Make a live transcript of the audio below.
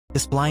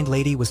This blind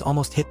lady was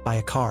almost hit by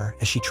a car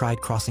as she tried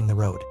crossing the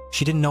road.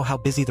 She didn't know how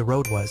busy the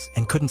road was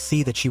and couldn't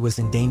see that she was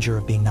in danger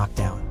of being knocked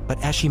down.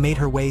 But as she made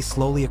her way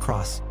slowly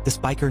across, this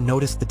biker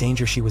noticed the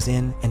danger she was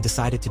in and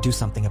decided to do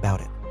something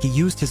about it. He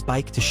used his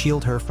bike to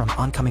shield her from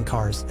oncoming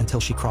cars until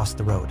she crossed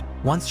the road.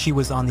 Once she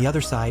was on the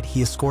other side,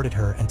 he escorted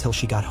her until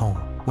she got home.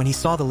 When he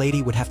saw the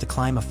lady would have to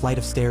climb a flight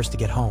of stairs to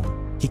get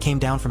home, he came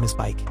down from his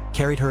bike,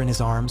 carried her in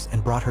his arms,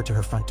 and brought her to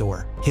her front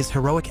door. His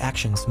heroic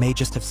actions may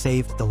just have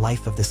saved the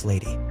life of this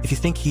lady. If you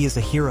think he is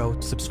a hero,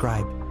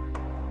 subscribe.